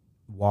didn't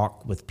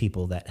walk with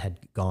people that had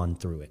gone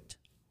through it.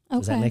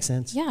 Does that make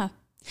sense? Yeah.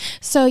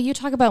 So you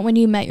talk about when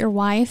you met your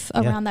wife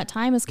around that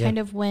time is kind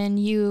of when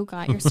you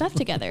got your stuff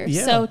together.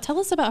 Yeah. So tell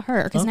us about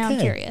her, because now I'm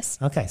curious.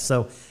 Okay.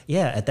 So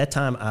at that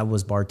time I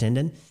was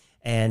bartending,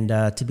 and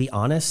to be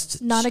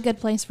honest, Not a good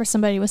place for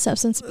somebody with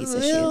substance abuse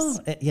issues.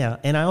 Yeah.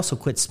 And I also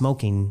quit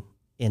smoking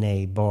in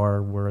a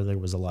bar where there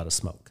was a lot of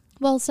smoke.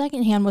 Well,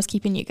 secondhand was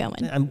keeping you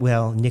going.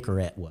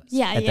 Nicorette was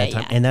at that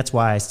time. Yeah. And that's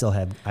why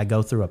I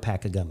go through a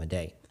pack of gum a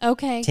day.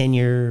 Okay.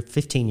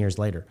 15 years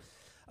later.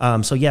 I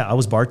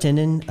was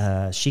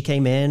bartending. She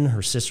came in.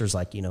 Her sister's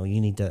like, you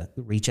need to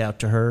reach out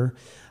to her.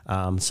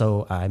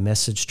 So I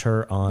messaged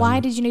her on. Why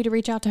did you need to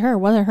reach out to her?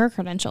 What are her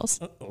credentials?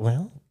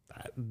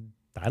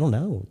 I don't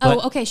know.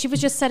 Oh, okay. She was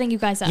just setting you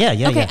guys up. Yeah.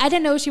 Okay, I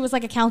didn't know she was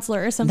like a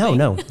counselor or something.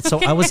 No.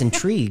 So I was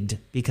intrigued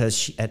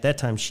because at that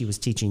time she was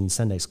teaching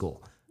Sunday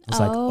school. I was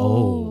like,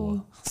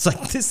 oh, it's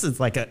like, this is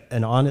like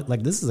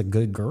this is a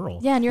good girl.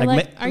 Yeah, and you're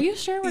like, are you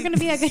sure we're going to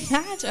be a good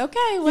match?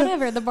 Okay,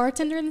 whatever. Yeah. The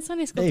bartender and the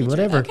Sunday school teacher.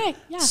 Whatever. Okay,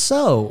 yeah.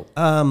 So,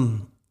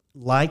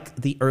 like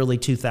the early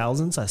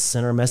 2000s, I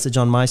sent her a message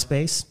on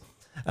MySpace.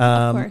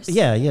 Of course.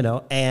 Yeah,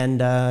 and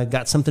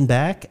got something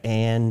back,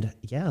 and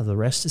yeah, the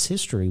rest is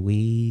history.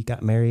 We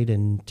got married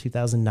in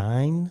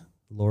 2009.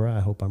 Laura, I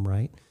hope I'm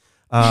right.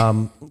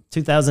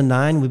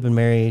 2009, we've been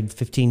married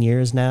 15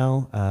 years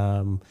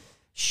now.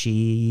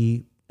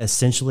 She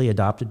essentially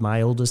adopted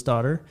my oldest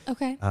daughter.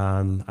 Okay.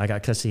 I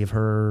got custody of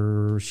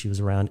her. She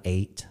was around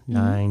 8,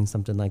 9,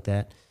 something like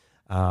that.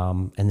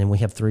 And then we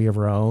have 3 of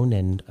our own,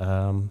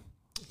 and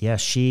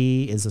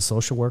she is a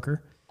social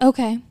worker.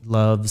 Okay.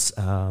 Loves.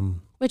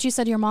 But you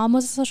said your mom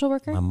was a social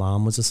worker? My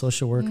mom was a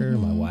social worker.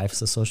 My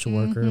wife's a social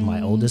worker.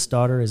 My oldest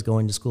daughter is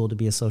going to school to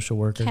be a social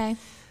worker. Okay.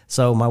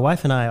 So my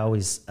wife and I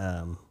always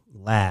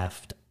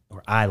laughed,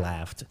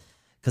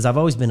 because I've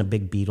always been a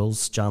big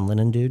Beatles, John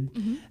Lennon dude.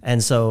 Mm-hmm.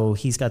 And so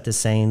he's got this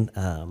saying,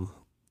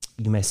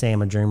 you may say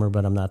I'm a dreamer,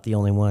 but I'm not the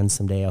only one.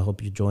 Someday I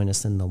hope you join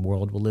us and the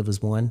world will live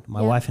as one.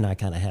 My wife and I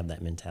kind of have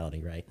that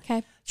mentality, right?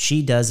 Okay.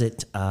 She does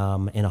it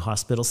in a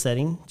hospital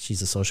setting.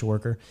 She's a social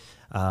worker.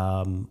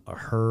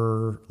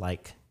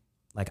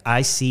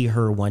 I see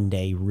her one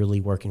day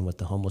really working with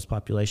the homeless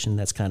population.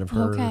 That's kind of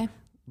her,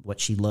 what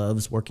she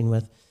loves working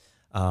with.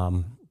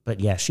 But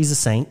yeah, she's a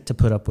saint to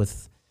put up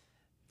with.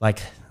 Like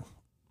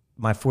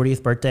my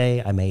 40th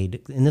birthday, I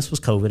made, and this was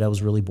COVID, I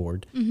was really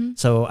bored. Mm-hmm.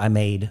 So I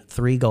made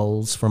 3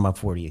 goals for my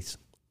 40th.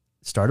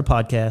 Start a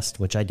podcast,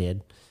 which I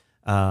did.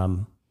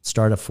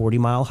 Start a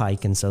 40-mile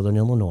hike in Southern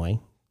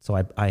Illinois. So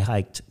I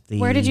hiked the...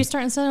 Where did you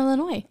start in Southern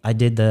Illinois? I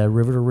did the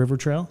River to River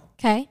Trail.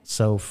 Okay.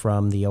 So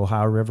from the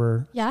Ohio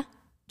River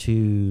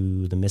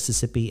to the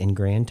Mississippi and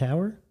Grand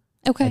Tower.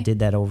 Okay. I did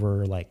that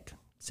over like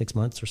 6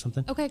 months or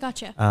something. Okay,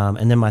 gotcha.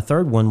 And then my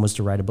third one was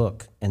to write a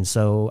book. And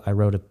so I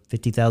wrote a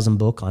 50,000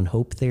 book on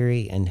hope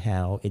theory and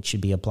how it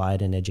should be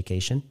applied in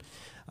education.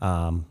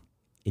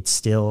 It's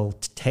still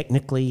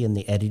technically in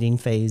the editing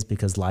phase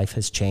because life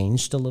has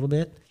changed a little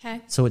bit.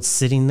 Okay. So it's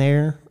sitting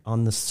there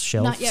on the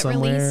shelf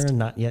somewhere, released.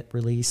 Not yet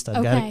released.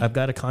 I've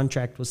got a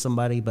contract with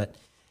somebody, but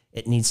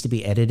it needs to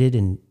be edited.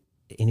 And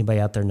anybody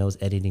out there knows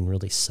editing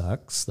really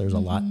sucks. There's a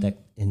lot that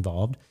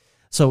involved.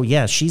 So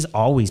yeah, she's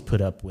always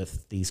put up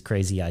with these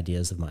crazy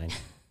ideas of mine.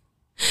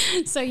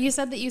 So you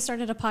said that you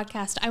started a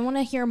podcast. I want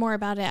to hear more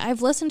about it.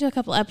 I've listened to a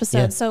couple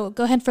episodes, so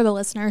go ahead for the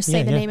listeners.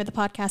 Say the name of the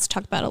podcast.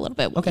 Talk about a little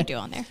bit what you do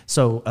on there.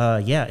 So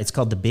it's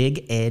called the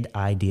Big Ed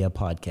Idea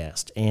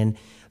Podcast. And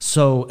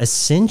so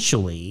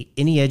essentially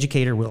any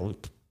educator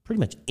pretty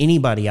much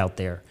anybody out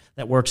there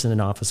that works in an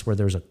office where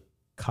there's a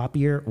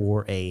copier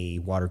or a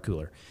water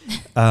cooler.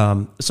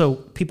 So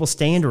people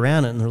stand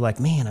around it and they're like,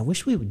 man, I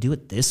wish we would do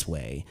it this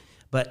way.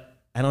 But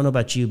I don't know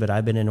about you, but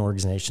I've been in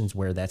organizations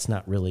where that's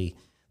not really...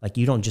 Like,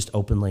 you don't just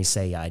openly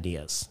say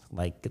ideas.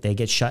 Like, they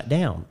get shut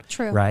down.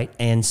 True. Right?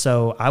 And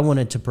so I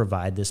wanted to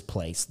provide this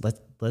place.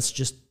 Let's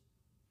just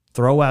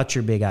throw out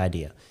your big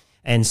idea.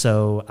 And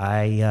so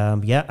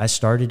I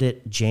started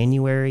it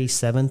January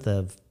 7th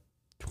of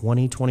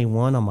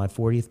 2021 on my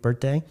 40th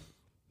birthday.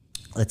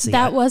 Let's see.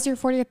 That was your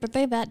 40th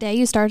birthday that day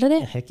you started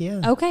it? Heck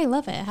yeah. Okay,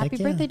 love it. Happy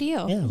birthday to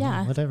you.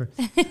 Yeah. Whatever.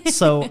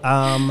 So,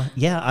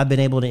 I've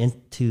been able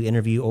to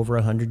interview over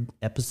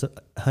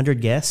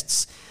 100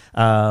 guests.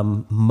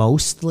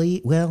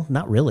 Mostly, well,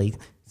 not really,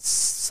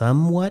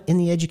 somewhat in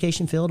the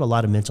education field, a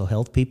lot of mental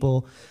health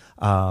people.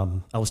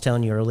 I was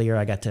telling you earlier,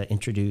 I got to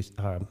introduce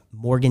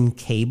Morgan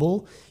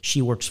Cable.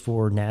 She works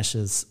for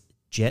NASA's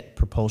Jet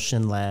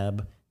Propulsion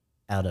Lab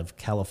out of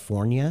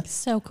California.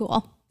 So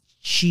cool.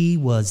 She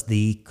was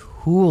the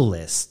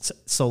coolest.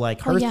 So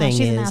like her thing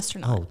she's is, an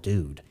astronaut. Oh,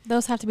 dude.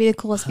 Those have to be the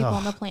coolest people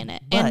on the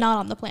planet and not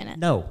on the planet.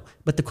 No,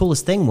 but the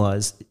coolest thing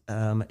was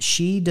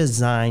she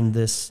designed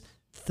this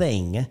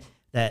thing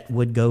that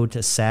would go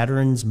to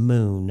Saturn's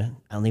moon.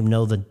 I don't even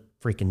know the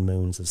freaking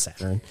moons of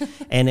Saturn.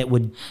 And it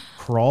would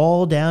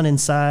crawl down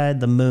inside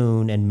the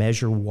moon and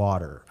measure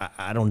water.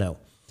 I don't know.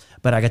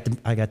 But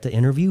I got to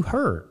interview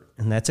her,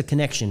 and that's a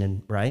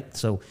connection, right?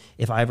 So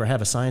if I ever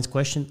have a science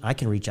question, I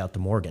can reach out to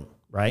Morgan,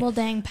 right? Well,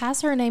 dang,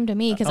 pass her name to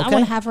me because I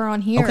want to have her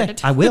on here. Okay,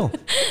 I will.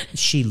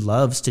 She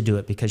loves to do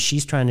it because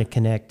she's trying to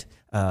connect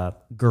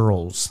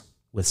girls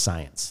with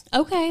science.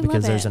 Okay,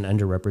 because love there's it. an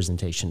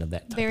underrepresentation of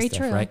that type Very of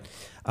stuff, true.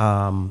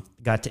 Right?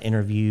 Got to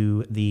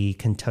interview the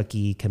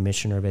Kentucky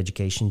Commissioner of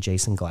Education,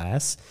 Jason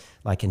Glass,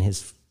 like in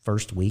his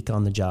first week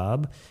on the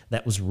job.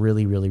 That was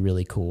really, really,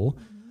 really cool.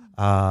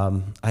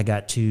 I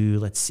got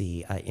to,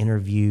 I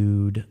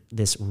interviewed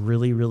this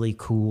really, really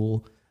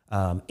cool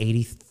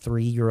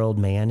 83-year-old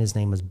man. His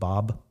name is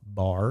Bob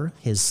Barr.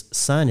 His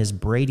son is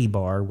Brady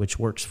Barr, which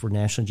works for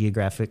National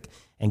Geographic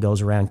and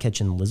goes around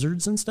catching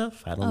lizards and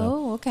stuff. I don't know.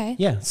 Oh, okay.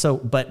 Yeah. So,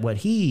 but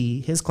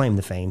his claim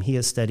to fame, he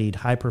has studied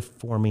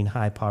high-performing,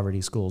 high-poverty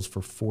schools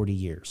for 40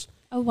 years.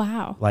 Oh,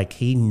 wow. Like,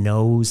 he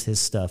knows his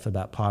stuff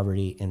about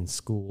poverty in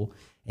school,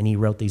 and he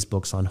wrote these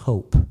books on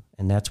hope.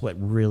 And that's what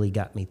really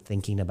got me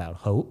thinking about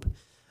hope.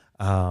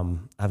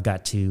 I've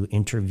got to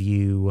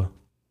interview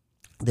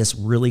this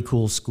really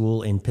cool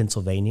school in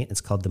Pennsylvania.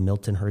 It's called the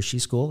Milton Hershey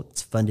School.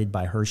 It's funded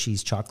by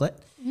Hershey's Chocolate.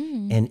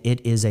 And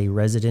it is a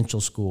residential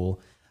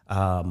school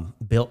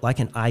built like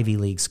an Ivy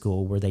League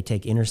school where they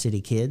take inner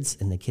city kids,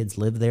 and the kids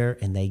live there,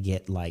 and they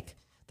get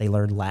they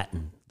learn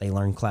Latin, they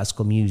learn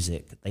classical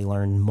music, they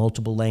learn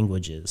multiple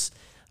languages.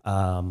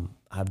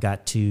 I've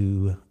got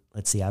to,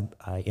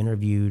 I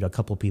interviewed a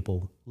couple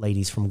people,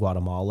 ladies from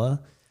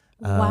Guatemala.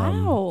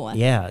 Wow.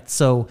 Yeah.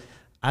 So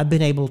I've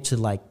been able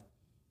to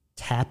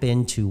tap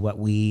into what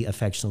we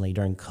affectionately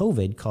during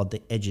COVID called the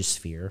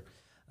Edgesphere.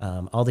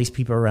 All these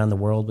people around the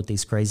world with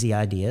these crazy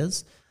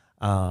ideas.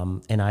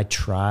 And I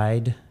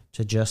tried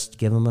to just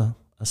give them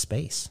a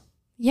space.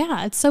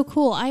 Yeah, it's so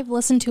cool. I've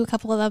listened to a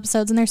couple of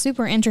episodes and they're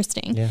super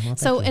interesting. Yeah, well,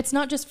 so it's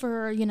not just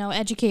for,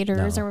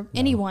 educators or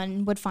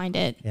anyone would find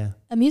it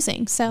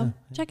amusing. So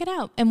check it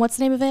out. And what's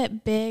the name of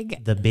it?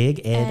 The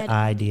Big Ed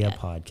Idea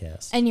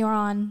Podcast. And you're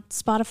on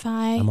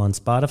Spotify? I'm on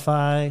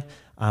Spotify.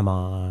 I'm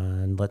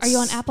on, Are you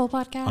on Apple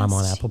Podcasts? I'm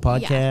on Apple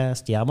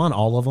Podcast. Yeah, I'm on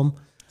all of them.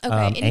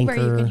 Okay, anywhere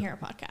Anchor. you can hear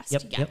a podcast.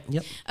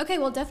 Yep. Okay,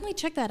 well, definitely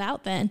check that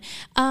out then.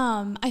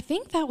 I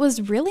think that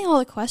was really all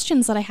the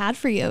questions that I had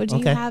for you. Do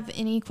you have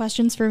any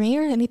questions for me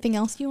or anything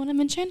else you want to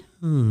mention?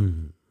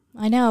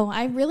 I know.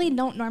 I really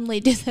don't normally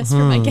do this for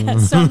my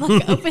guests, so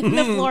I'm opening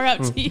the floor up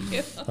to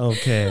you.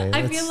 Okay.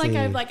 I feel like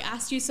I've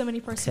asked you so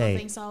many personal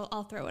things, so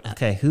I'll throw it up.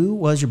 Okay, who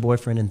was your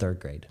boyfriend in third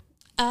grade?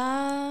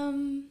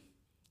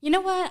 You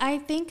know what? I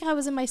think I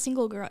was in my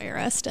single girl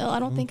era still. I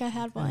don't think I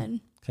had one.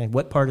 Okay,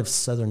 what part of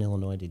Southern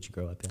Illinois did you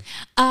grow up in?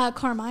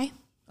 Carmi.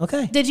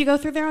 Okay. Did you go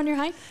through there on your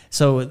hike?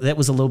 So that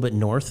was a little bit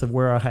north of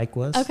where our hike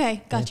was.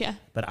 Okay, gotcha.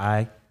 But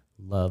I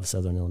love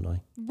Southern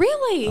Illinois.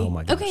 Really? Oh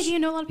my gosh. Okay, do you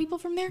know a lot of people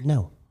from there?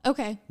 No.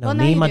 Okay. No, well,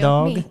 me and my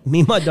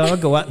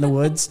dog go out in the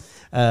woods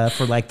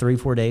for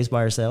 3-4 days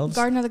by ourselves.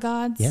 Garden of the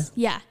Gods?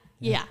 Yeah.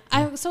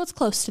 So it's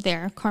close to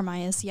there.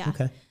 Carmi is,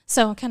 Okay.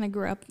 So I kind of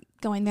grew up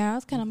going there.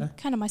 That's kind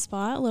of my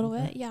spot a little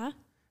bit, yeah.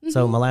 Mm-hmm.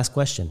 So my last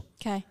question.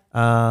 Okay.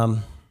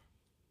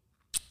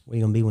 What are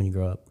you going to be when you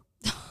grow up?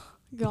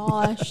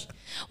 Gosh.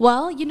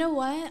 Well, you know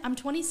what? I'm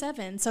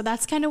 27, so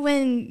that's kind of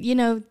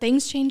when,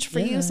 things change for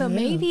you. So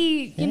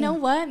maybe, you know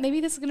what?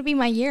 Maybe this is going to be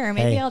my year.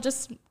 Maybe I'll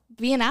just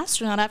be an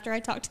astronaut after I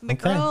talk to the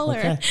girl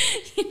or,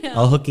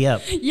 I'll hook you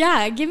up.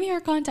 Yeah, give me her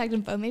contact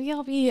info. Maybe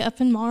I'll be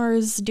up in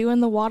Mars doing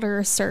the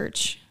water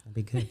search. That'd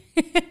be good.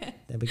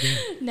 That'd be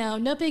good.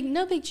 No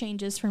big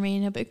changes for me.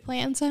 No big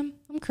plans. I'm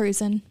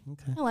cruising.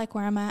 Okay. I like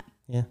where I'm at.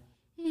 Yeah.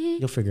 Mm-hmm.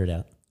 You'll figure it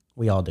out.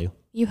 We all do.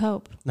 You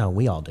hope. No,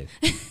 we all do.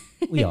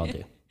 We all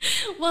do.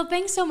 Well,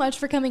 thanks so much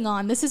for coming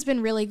on. This has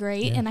been really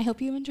great, and I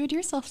hope you enjoyed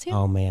yourself too.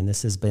 Oh, man,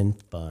 this has been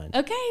fun.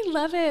 Okay,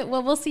 love it.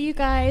 Well, we'll see you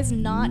guys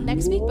not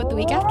next week, but the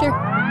week after.